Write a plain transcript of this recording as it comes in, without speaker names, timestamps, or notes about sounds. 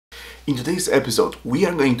In today's episode, we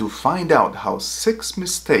are going to find out how 6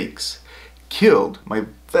 mistakes killed my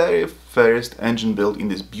very first engine build in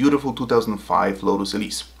this beautiful 2005 Lotus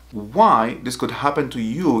Elise. Why this could happen to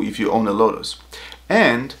you if you own a Lotus.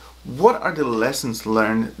 And what are the lessons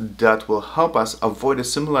learned that will help us avoid a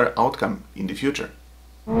similar outcome in the future.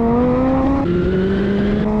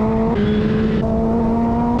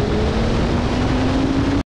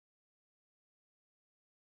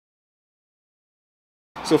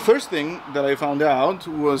 So first thing that I found out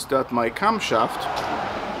was that my camshaft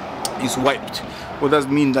is wiped. What does it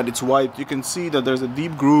mean that it's wiped? You can see that there's a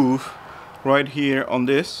deep groove right here on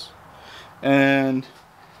this, and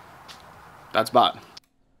that's bad.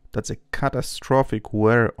 That's a catastrophic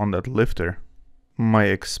wear on that lifter. My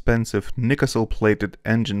expensive Nikasil plated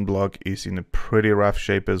engine block is in a pretty rough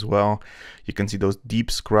shape as well. You can see those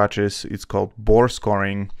deep scratches. It's called bore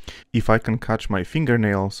scoring. If I can catch my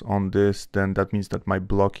fingernails on this, then that means that my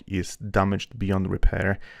block is damaged beyond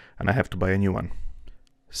repair and I have to buy a new one.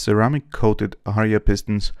 Ceramic coated ARIA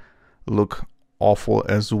pistons look awful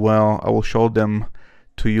as well. I will show them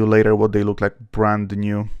to you later what they look like brand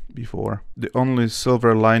new before. The only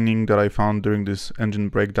silver lining that I found during this engine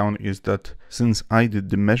breakdown is that since I did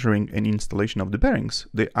the measuring and installation of the bearings,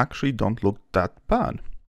 they actually don't look that bad.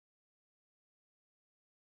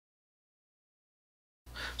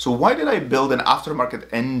 So why did I build an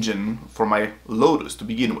aftermarket engine for my Lotus to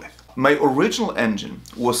begin with? My original engine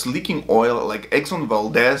was leaking oil like Exxon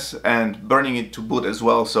Valdez and burning it to boot as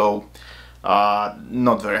well, so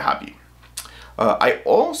not very happy. I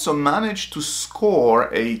also managed to score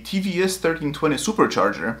a TVS 1320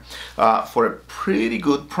 supercharger for a pretty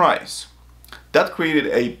good price. That created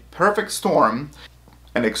a perfect storm,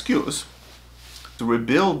 an excuse, to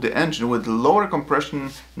rebuild the engine with lower compression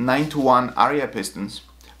 9-to-1 ARIA pistons,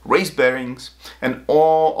 race bearings, and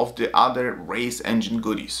all of the other race engine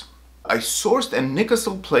goodies. I sourced a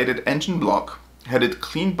Nikasil plated engine block, had it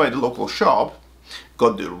cleaned by the local shop,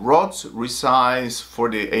 got the rods resized for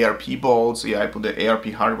the ARP bolts. Yeah, I put the ARP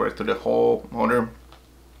hardware through the whole motor.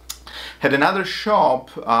 Had another shop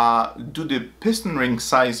do the piston ring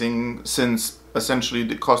sizing, since essentially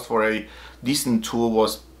the cost for a decent tool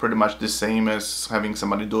was pretty much the same as having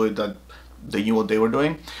somebody do it that they knew what they were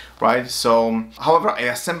doing, right? So, however, I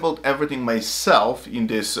assembled everything myself in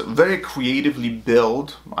this very creatively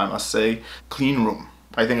built, I must say, clean room.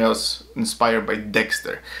 I think I was inspired by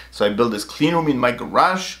Dexter. So I built this clean room in my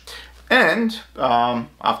garage, and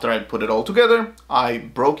after I put it all together, I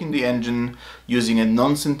broke in the engine using a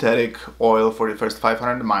non-synthetic oil for the first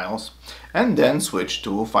 500 miles, and then switched to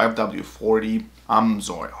 5W40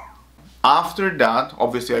 AMSOIL. After that,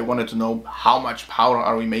 obviously I wanted to know how much power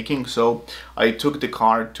are we making, so I took the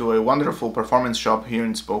car to a wonderful performance shop here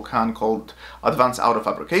in Spokane called Advanced Auto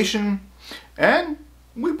Fabrication, and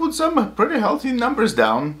we put some pretty healthy numbers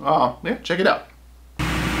down. Yeah, check it out.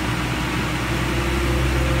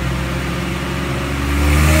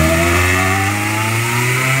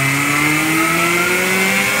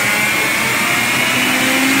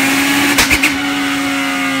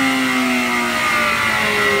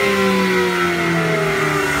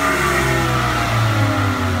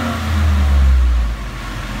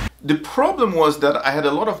 The problem was that I had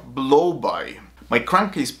a lot of blow-by. My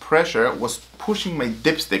crankcase pressure was pushing my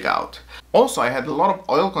dipstick out. Also, I had a lot of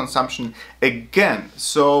oil consumption again,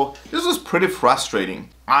 so this was pretty frustrating.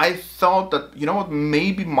 I thought that, you know what,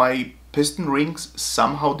 maybe my piston rings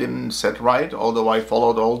somehow didn't set right, although I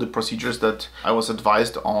followed all the procedures that I was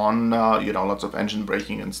advised on, you know, lots of engine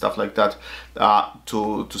braking and stuff like that,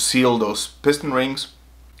 to seal those piston rings.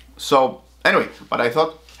 So anyway, but I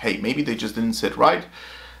thought, hey, maybe they just didn't sit right.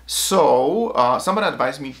 So somebody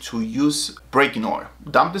advised me to use braking oil.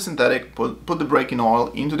 Dump the synthetic, put the braking oil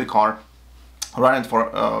into the car, run it for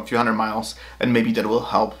a few hundred miles, and maybe that will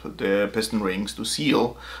help the piston rings to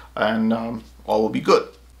seal, and all will be good.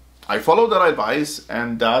 I followed that advice,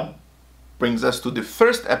 and that brings us to the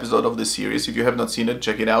first episode of the series. If you have not seen it,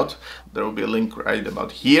 check it out. There will be a link right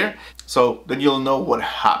about here, so then you'll know what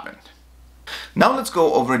happened. Now let's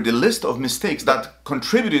go over the list of mistakes that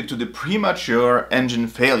contributed to the premature engine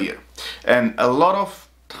failure, and a lot of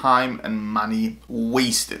time and money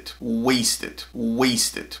wasted. One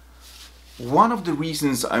of the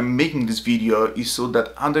reasons I'm making this video is so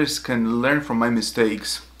that others can learn from my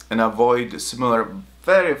mistakes and avoid similar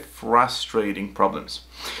very frustrating problems.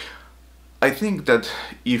 I think that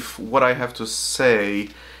if what I have to say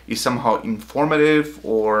is somehow informative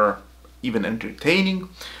or even entertaining,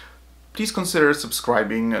 please consider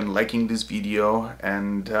subscribing and liking this video,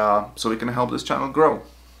 and so we can help this channel grow.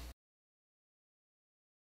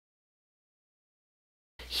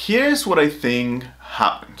 Here's what I think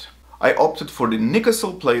happened. I opted for the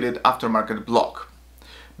Nikasil plated aftermarket block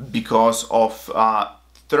because of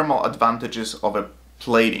thermal advantages of a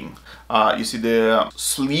plating. You see the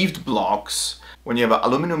sleeved blocks, when you have an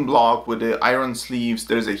aluminum block with the iron sleeves,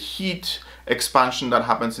 there's a heat expansion that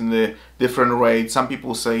happens in the different rates. Some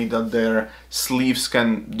people say that their sleeves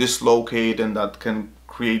can dislocate and that can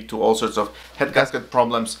create to all sorts of head gasket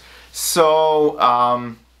problems.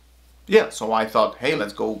 So yeah, so I thought, hey,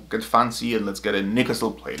 let's go get fancy and let's get a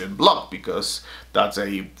Nikasil plated block because that's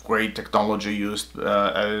a great technology used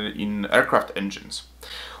in aircraft engines.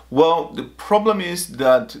 Well, the problem is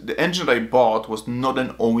that the engine I bought was not an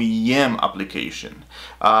OEM application.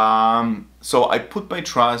 So I put my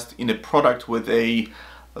trust in a product with a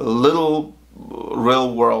little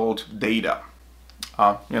real-world data.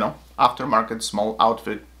 You know, aftermarket small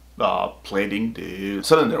outfit plating the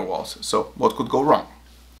cylinder walls. So what could go wrong?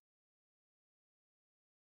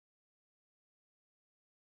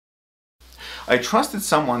 I trusted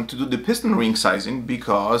someone to do the piston ring sizing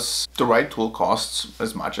because the right tool costs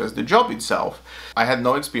as much as the job itself. I had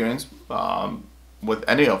no experience with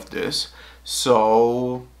any of this,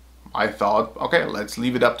 so I thought, okay, let's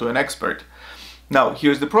leave it up to an expert. Now,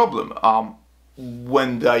 here's the problem.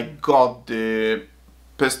 When I got the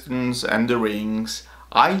pistons and the rings,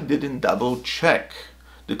 I didn't double check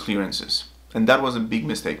the clearances. And that was a big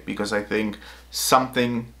mistake because I think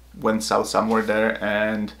something went south somewhere there,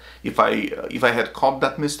 and if I had caught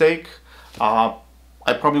that mistake, I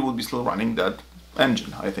probably would be still running that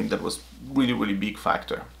engine. I think that was really big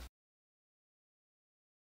factor.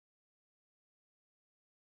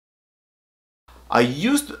 I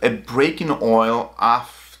used a braking oil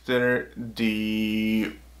after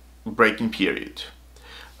the braking period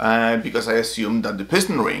because I assumed that the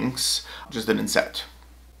piston rings just didn't set.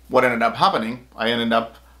 What ended up happening, I ended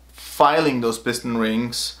up filing those piston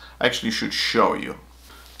rings. I actually should show you.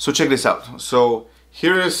 So check this out. So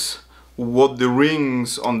here is what the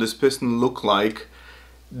rings on this piston look like.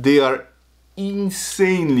 They are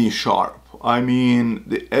insanely sharp. I mean,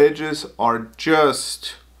 the edges are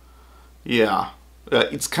just, yeah,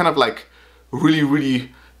 it's kind of like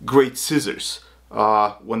really great scissors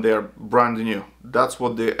when they are brand new. That's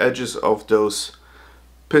what the edges of those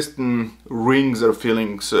piston rings are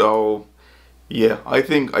feeling. So yeah, I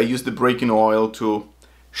think I used the braking oil to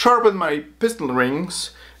sharpen my piston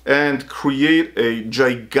rings and create a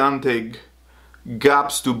gigantic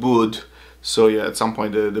gaps to boot. So yeah, at some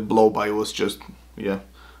point the blow-by was just, yeah,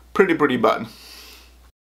 pretty bad.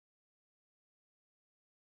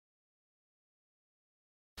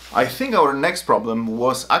 I think our next problem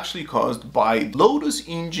was actually caused by Lotus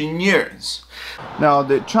engineers. Now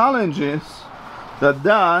the challenge is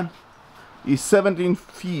that is 17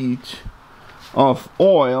 feet of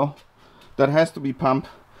oil that has to be pumped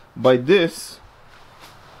by this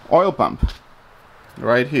oil pump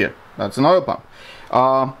right here. That's an oil pump.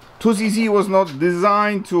 2ZZ was not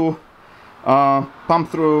designed to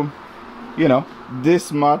pump through, you know,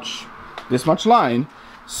 this much line.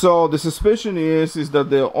 So the suspicion is that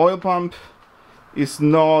the oil pump is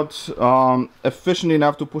not efficient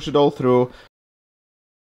enough to push it all through.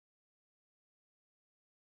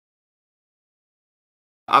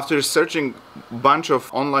 After searching a bunch of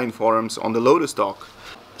online forums on the Lotus stock,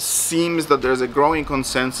 seems that there's a growing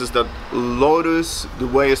consensus that Lotus, the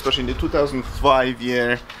way, especially in the 2005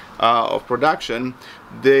 year of production,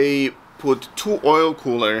 they put 2 oil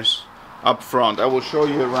coolers up front. I will show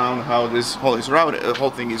you around how this whole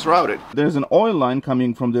thing is routed. There's an oil line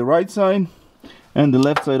coming from the right side and the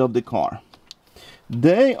left side of the car.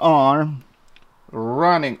 They are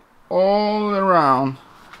running all around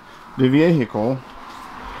the vehicle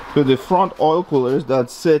to the front oil coolers that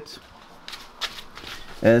sit,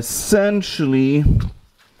 essentially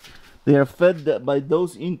they are fed by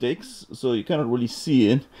those intakes, so you cannot really see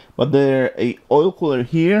it, but there's a oil cooler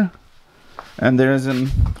here and there's an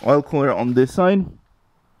oil cooler on this side.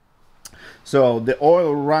 So the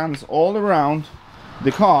oil runs all around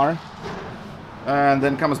the car and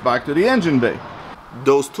then comes back to the engine bay.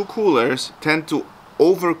 Those 2 coolers tend to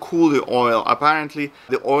overcool the oil. Apparently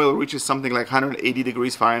the oil reaches something like 180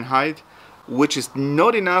 degrees Fahrenheit, which is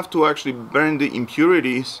not enough to actually burn the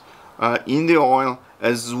impurities in the oil,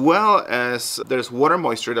 as well as there's water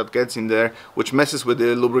moisture that gets in there, which messes with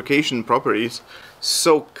the lubrication properties.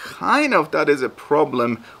 So kind of that is a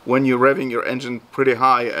problem when you're revving your engine pretty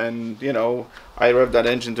high, and you know, I rev that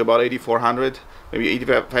engine to about 8400, maybe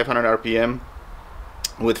 8500 RPM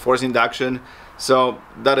with forced induction. So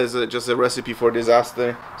that is just a recipe for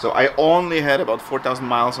disaster. So I only had about 4,000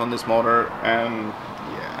 miles on this motor, and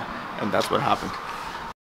yeah, and that's what happened.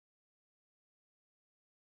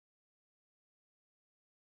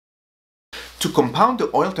 To compound the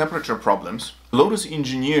oil temperature problems, Lotus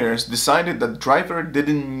engineers decided that driver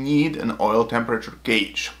didn't need an oil temperature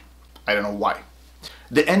gauge. I don't know why.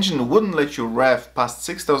 The engine wouldn't let you rev past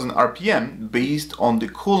 6000 RPM based on the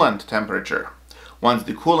coolant temperature. Once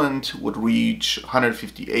the coolant would reach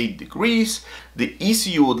 158 degrees, the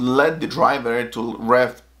ECU would let the driver to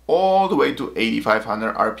rev all the way to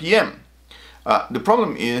 8500 RPM. The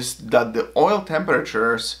problem is that the oil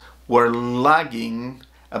temperatures were lagging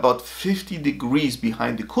about 50 degrees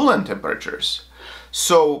behind the coolant temperatures.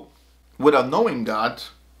 So without knowing that,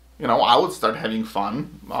 I would start having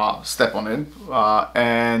fun, step on it,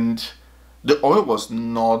 and the oil was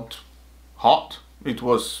not hot. It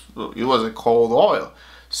was a cold oil.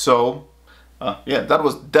 So yeah, that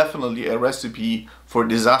was definitely a recipe for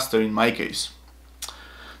disaster in my case.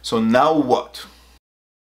 So now what?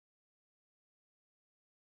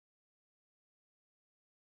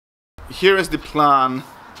 Here is the plan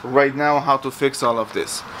right now how to fix all of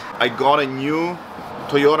this. I got a new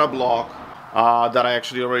Toyota block that I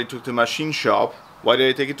actually already took to machine shop. Why did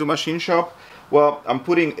I take it to machine shop? Well, I'm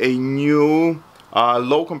putting a new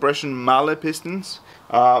low compression mallet pistons.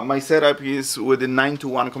 My setup is with a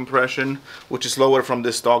 9:1 compression, which is lower from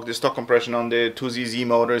the stock. The stock compression on the 2ZZ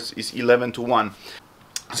motors is 11:1.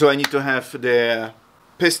 So I need to have the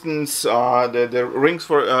pistons, the rings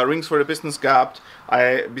for the pistons gapped.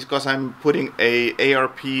 Because I'm putting a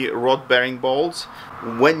ARP rod bearing bolts.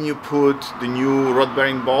 When you put the new rod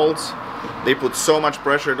bearing bolts, they put so much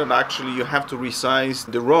pressure that actually you have to resize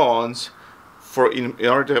the rods in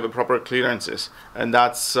order to have a proper clearances. And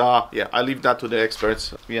that's yeah, I leave that to the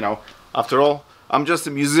experts. After all, I'm just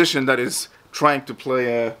a musician that is trying to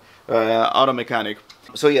play a auto mechanic.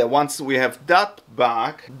 So yeah, once we have that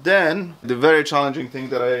back, then the very challenging thing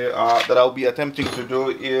that I'll be attempting to do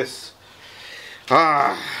is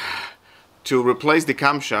to replace the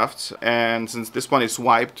camshafts. And since this one is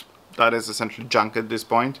wiped, that is essentially junk at this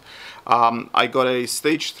point. I got a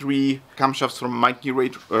stage 3 camshafts from Mighty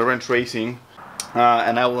Wrench Racing,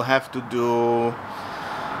 and I will have to do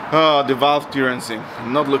the valve clearancing.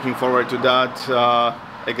 I'm not looking forward to that.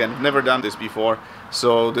 Again, never done this before,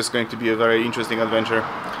 so this is going to be a very interesting adventure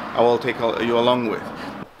I will take you along with.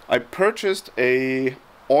 I purchased a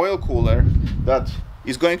oil cooler that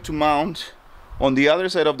is going to mount on the other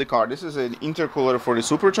side of the car. This is an intercooler for the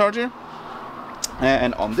supercharger,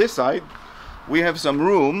 and on this side we have some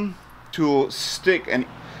room to stick an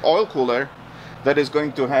oil cooler that is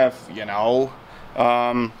going to have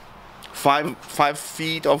 5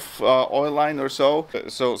 feet of oil line or so.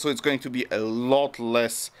 So it's going to be a lot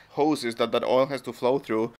less hoses that oil has to flow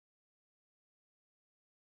through.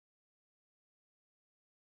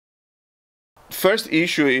 First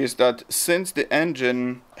issue is that since the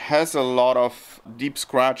engine has a lot of deep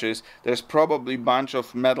scratches, there's probably a bunch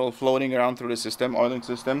of metal floating around through the system, oiling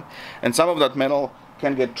system, and some of that metal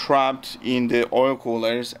can get trapped in the oil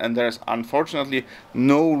coolers, and there's unfortunately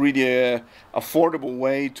no really affordable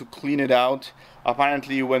way to clean it out.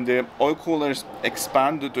 Apparently when the oil coolers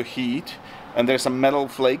expand due to heat and there's some metal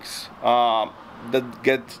flakes that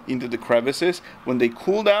get into the crevices, when they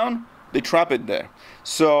cool down, they trap it there.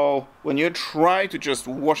 So when you try to just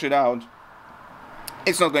wash it out,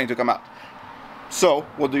 it's not going to come out. So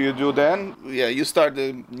what do you do then? Yeah, you start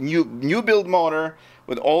the new build motor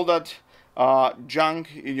with all that junk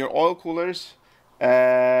in your oil coolers,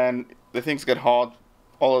 and the things get hot,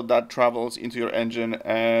 all of that travels into your engine,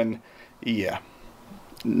 and yeah,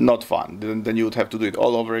 not fun. Then you would have to do it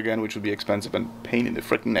all over again, which would be expensive and pain in the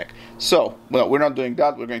freaking neck. So well, we're not doing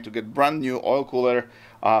that. We're going to get brand new oil cooler,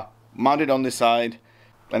 mount it on the side,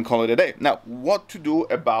 and call it a day. Now, what to do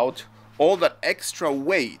about all that extra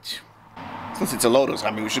weight? Since it's a Lotus,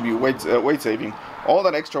 I mean, we should be weight saving. All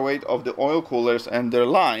that extra weight of the oil coolers and their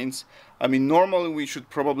lines, I mean, normally we should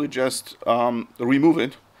probably just remove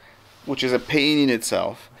it, which is a pain in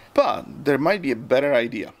itself. But there might be a better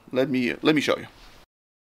idea. Let me show you.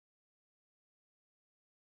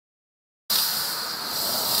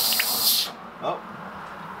 Oh,